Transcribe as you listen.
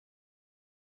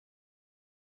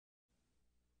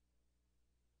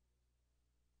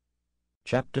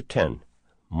Chapter 10.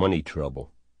 Money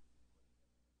Trouble.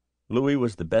 Louis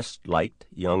was the best-liked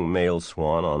young male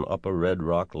swan on Upper Red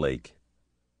Rock Lake.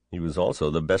 He was also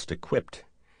the best equipped.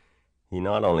 He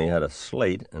not only had a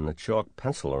slate and a chalk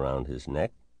pencil around his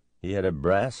neck, he had a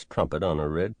brass trumpet on a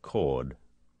red cord.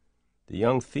 The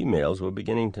young females were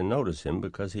beginning to notice him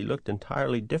because he looked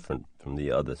entirely different from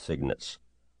the other cygnets.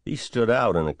 He stood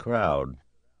out in a crowd.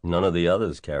 None of the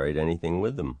others carried anything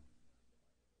with them.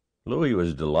 Louis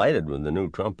was delighted with the new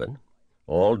trumpet.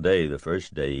 All day the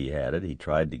first day he had it, he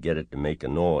tried to get it to make a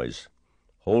noise.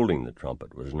 Holding the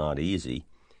trumpet was not easy.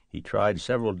 He tried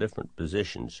several different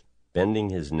positions,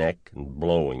 bending his neck and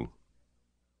blowing.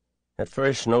 At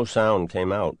first no sound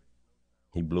came out.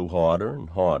 He blew harder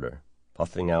and harder,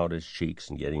 puffing out his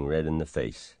cheeks and getting red in the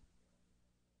face.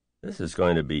 This is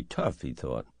going to be tough, he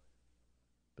thought.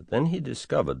 But then he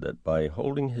discovered that by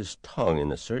holding his tongue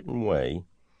in a certain way,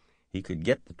 he could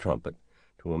get the trumpet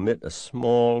to emit a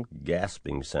small,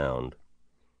 gasping sound.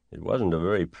 It wasn't a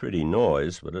very pretty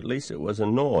noise, but at least it was a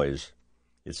noise.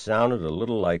 It sounded a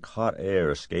little like hot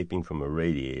air escaping from a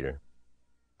radiator.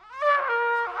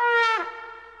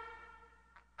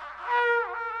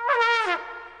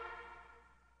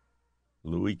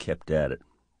 Louis kept at it.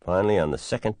 Finally, on the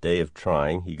second day of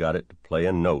trying, he got it to play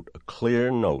a note, a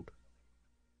clear note.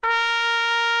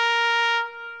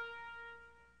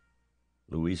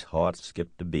 Louis's heart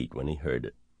skipped a beat when he heard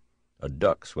it. A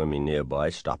duck swimming nearby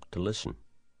stopped to listen.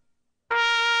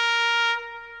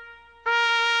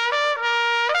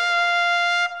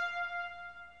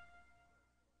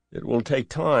 It will take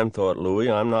time, thought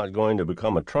Louis. I'm not going to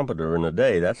become a trumpeter in a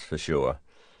day, that's for sure.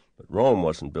 But Rome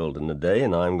wasn't built in a day,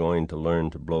 and I'm going to learn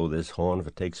to blow this horn if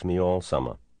it takes me all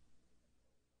summer.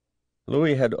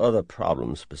 Louis had other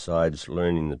problems besides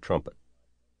learning the trumpet.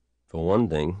 For one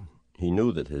thing, he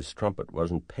knew that his trumpet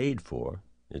wasn't paid for.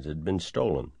 It had been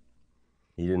stolen.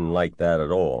 He didn't like that at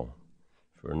all.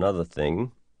 For another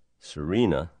thing,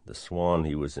 Serena, the swan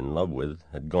he was in love with,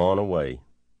 had gone away.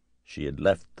 She had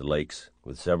left the lakes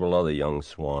with several other young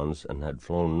swans and had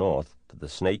flown north to the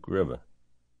Snake River.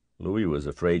 Louis was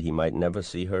afraid he might never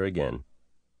see her again.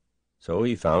 So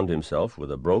he found himself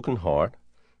with a broken heart,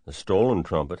 a stolen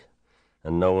trumpet,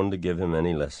 and no one to give him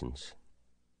any lessons.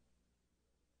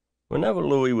 Whenever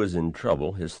Louis was in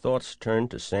trouble, his thoughts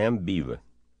turned to Sam Beaver.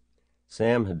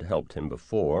 Sam had helped him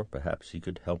before. Perhaps he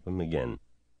could help him again.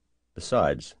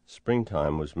 Besides,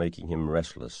 springtime was making him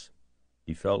restless.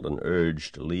 He felt an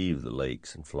urge to leave the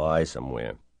lakes and fly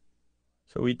somewhere.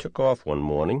 So he took off one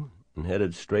morning and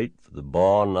headed straight for the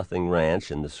Bar-Nothing Ranch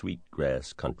in the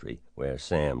Sweetgrass country where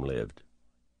Sam lived.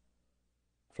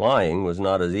 Flying was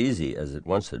not as easy as it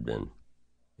once had been.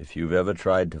 If you've ever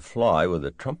tried to fly with a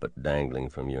trumpet dangling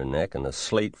from your neck and a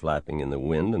slate flapping in the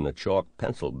wind and a chalk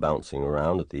pencil bouncing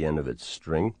around at the end of its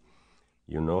string,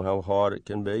 you know how hard it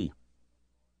can be.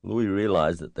 Louis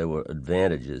realized that there were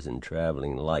advantages in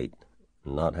traveling light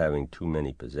and not having too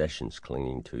many possessions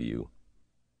clinging to you.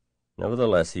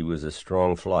 Nevertheless, he was a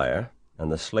strong flyer,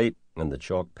 and the slate and the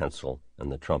chalk pencil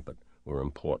and the trumpet were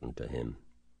important to him.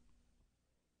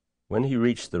 When he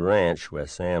reached the ranch where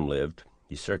Sam lived,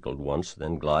 he circled once,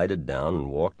 then glided down and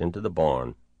walked into the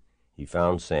barn. He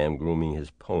found Sam grooming his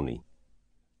pony.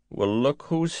 "Well, look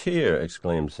who's here!"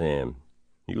 exclaimed Sam.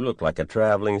 "You look like a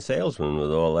traveling salesman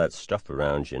with all that stuff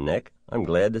around your neck. I'm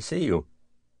glad to see you."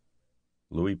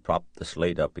 Louis propped the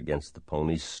slate up against the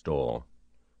pony's stall.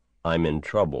 "I'm in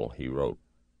trouble," he wrote.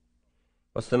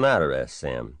 "What's the matter?" asked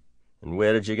Sam. "And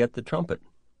where did you get the trumpet?"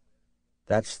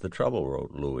 "That's the trouble,"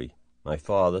 wrote Louis. "My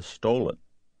father stole it.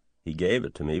 He gave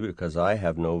it to me because I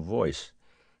have no voice.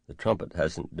 The trumpet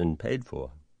hasn't been paid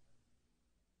for."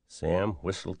 Sam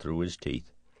whistled through his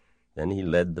teeth. Then he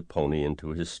led the pony into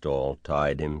his stall,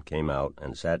 tied him, came out,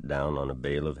 and sat down on a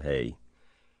bale of hay.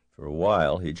 For a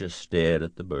while he just stared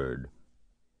at the bird.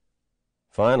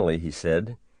 Finally he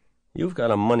said, "You've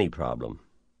got a money problem.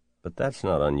 But that's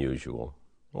not unusual.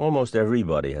 Almost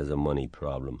everybody has a money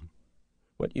problem.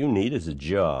 What you need is a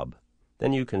job.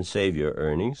 Then you can save your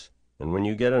earnings. And when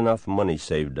you get enough money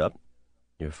saved up,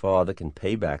 your father can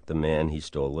pay back the man he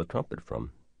stole the trumpet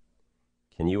from.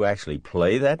 Can you actually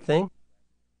play that thing?"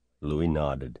 Louis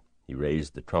nodded. He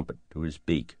raised the trumpet to his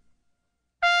beak.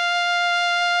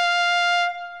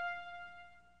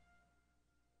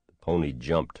 The pony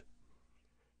jumped.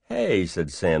 "Hey," said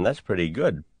Sam, "that's pretty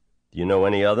good. Do you know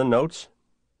any other notes?"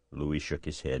 Louis shook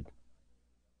his head.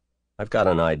 "I've got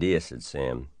an idea," said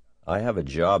Sam. "I have a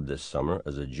job this summer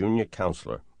as a junior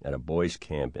counselor at a boys'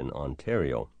 camp in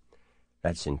Ontario.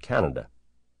 That's in Canada.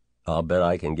 I'll bet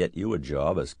I can get you a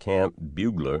job as camp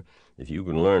bugler if you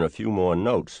can learn a few more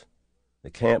notes. The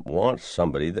camp wants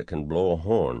somebody that can blow a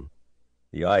horn.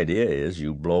 The idea is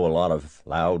you blow a lot of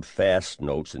loud, fast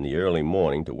notes in the early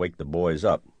morning to wake the boys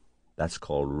up. That's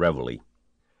called reveille.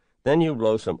 Then you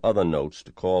blow some other notes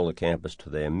to call the campers to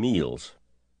their meals.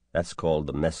 That's called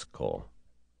the mess call.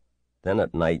 Then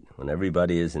at night, when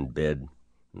everybody is in bed,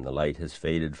 and the light has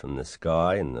faded from the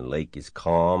sky, and the lake is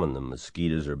calm, and the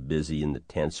mosquitoes are busy in the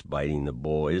tents biting the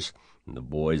boys, and the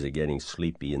boys are getting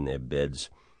sleepy in their beds,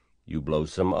 you blow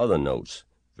some other notes,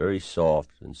 very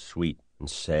soft and sweet and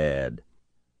sad.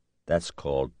 That's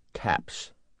called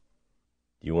taps.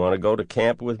 Do you want to go to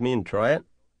camp with me and try it?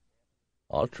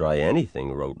 I'll try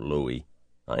anything, wrote Louis.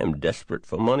 I am desperate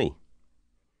for money.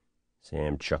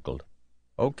 Sam chuckled.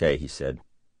 Okay, he said.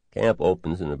 Camp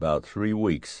opens in about 3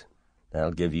 weeks.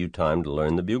 That'll give you time to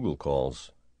learn the bugle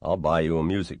calls. I'll buy you a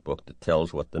music book that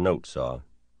tells what the notes are.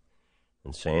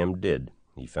 And Sam did.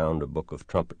 He found a book of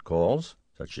trumpet calls,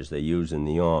 such as they use in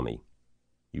the army.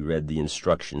 He read the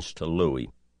instructions to Louis.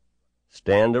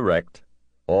 Stand erect.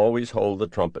 Always hold the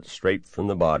trumpet straight from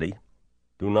the body.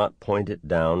 Do not point it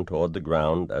down toward the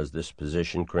ground, as this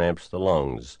position cramps the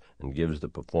lungs and gives the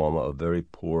performer a very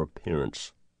poor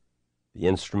appearance. The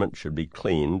instrument should be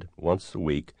cleaned once a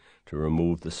week to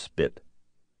remove the spit.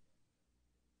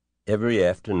 Every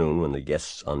afternoon when the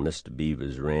guests on Mr.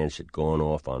 Beaver's ranch had gone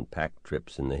off on pack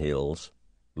trips in the hills,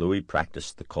 Louis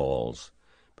practiced the calls.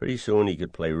 Pretty soon he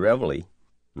could play reveille,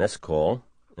 mess call,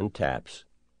 and taps.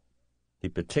 He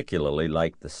particularly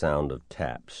liked the sound of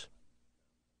taps.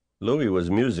 Louis was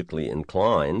musically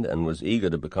inclined and was eager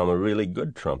to become a really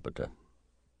good trumpeter.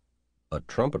 A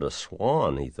Trumpeter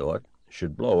Swan, he thought,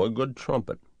 should blow a good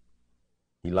trumpet.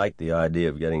 He liked the idea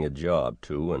of getting a job,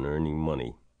 too, and earning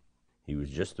money. He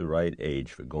was just the right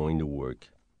age for going to work.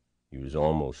 He was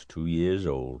almost 2 years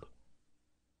old.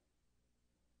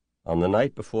 On the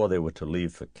night before they were to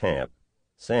leave for camp,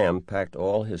 Sam packed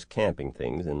all his camping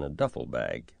things in a duffel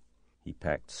bag. He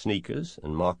packed sneakers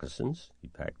and moccasins. He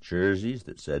packed jerseys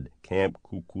that said Camp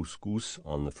Kookooskoos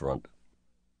on the front.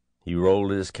 He rolled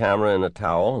his camera in a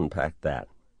towel and packed that.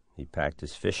 He packed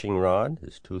his fishing rod,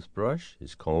 his toothbrush,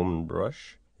 his comb and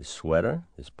brush, his sweater,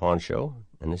 his poncho,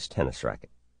 and his tennis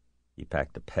racket. He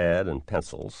packed a pad and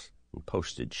pencils and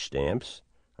postage stamps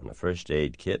and a first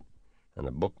aid kit and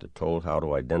a book that told how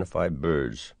to identify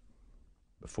birds.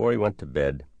 Before he went to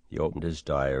bed, he opened his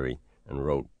diary and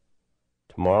wrote,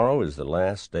 Tomorrow is the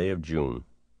last day of June.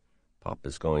 Pop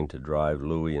is going to drive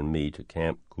Louis and me to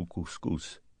Camp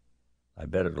Kookooskoos. I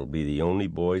bet it'll be the only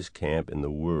boys' camp in the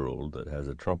world that has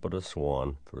a Trumpeter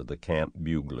Swan for the camp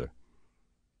bugler.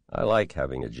 I like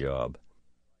having a job.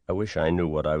 I wish I knew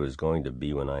what I was going to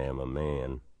be when I am a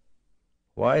man.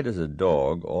 Why does a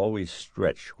dog always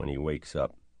stretch when he wakes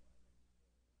up?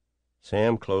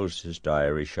 Sam closed his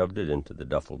diary, shoved it into the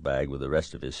duffel bag with the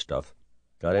rest of his stuff,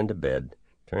 got into bed,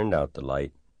 turned out the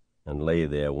light, and lay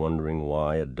there wondering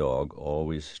why a dog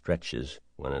always stretches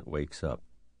when it wakes up.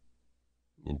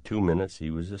 In 2 minutes he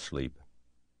was asleep.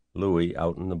 Louis,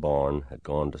 out in the barn, had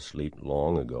gone to sleep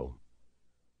long ago.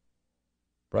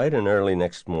 Bright and early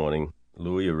next morning,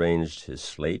 Louis arranged his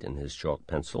slate and his chalk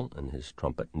pencil and his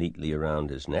trumpet neatly around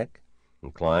his neck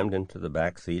and climbed into the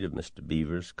back seat of Mr.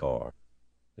 Beaver's car.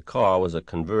 The car was a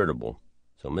convertible,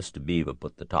 so Mr. Beaver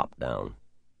put the top down.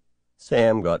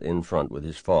 Sam got in front with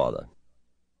his father.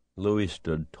 Louis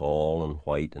stood tall and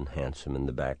white and handsome in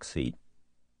the back seat.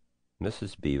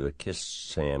 Mrs. Beaver kissed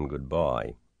Sam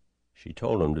good-bye. She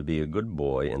told him to be a good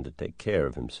boy and to take care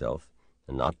of himself,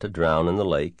 and not to drown in the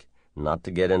lake, and not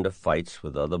to get into fights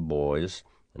with other boys,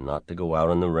 and not to go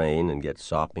out in the rain and get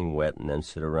sopping wet and then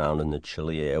sit around in the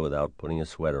chilly air without putting a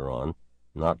sweater on,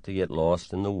 not to get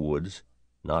lost in the woods,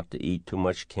 not to eat too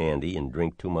much candy and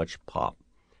drink too much pop,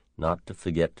 not to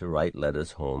forget to write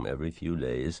letters home every few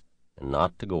days, and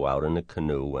not to go out in a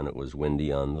canoe when it was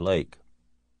windy on the lake.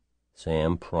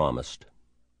 Sam promised.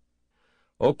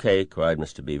 "Okay," cried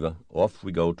Mr. Beaver. "Off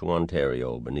we go to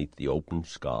Ontario beneath the open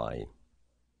sky."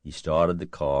 He started the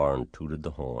car and tooted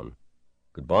the horn.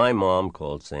 "Goodbye, Mom,"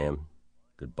 called Sam.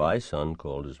 "Goodbye, son,"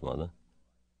 called his mother.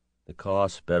 The car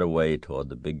sped away toward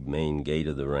the big main gate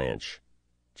of the ranch.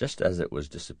 Just as it was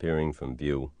disappearing from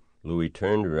view, Louis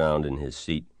turned around in his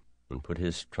seat and put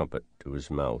his trumpet to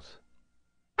his mouth.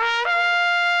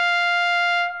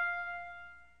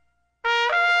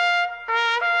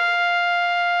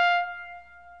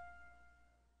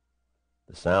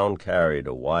 The sound carried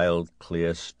a wild,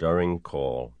 clear, stirring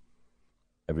call.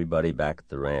 Everybody back at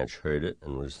the ranch heard it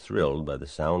and was thrilled by the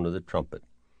sound of the trumpet.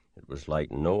 It was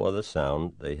like no other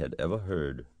sound they had ever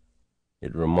heard.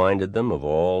 It reminded them of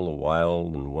all the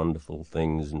wild and wonderful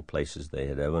things and places they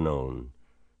had ever known.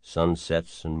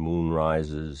 sunsets and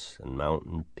moonrises, and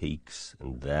mountain peaks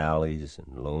and valleys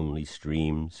and lonely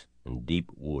streams and deep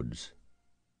woods.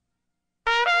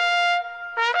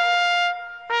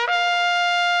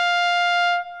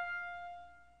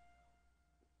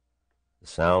 The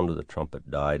sound of the trumpet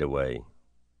died away.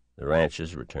 The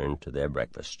ranchers returned to their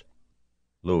breakfast.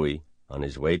 Louis, on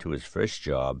his way to his first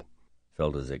job,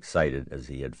 felt as excited as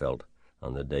he had felt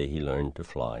on the day he learned to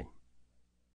fly.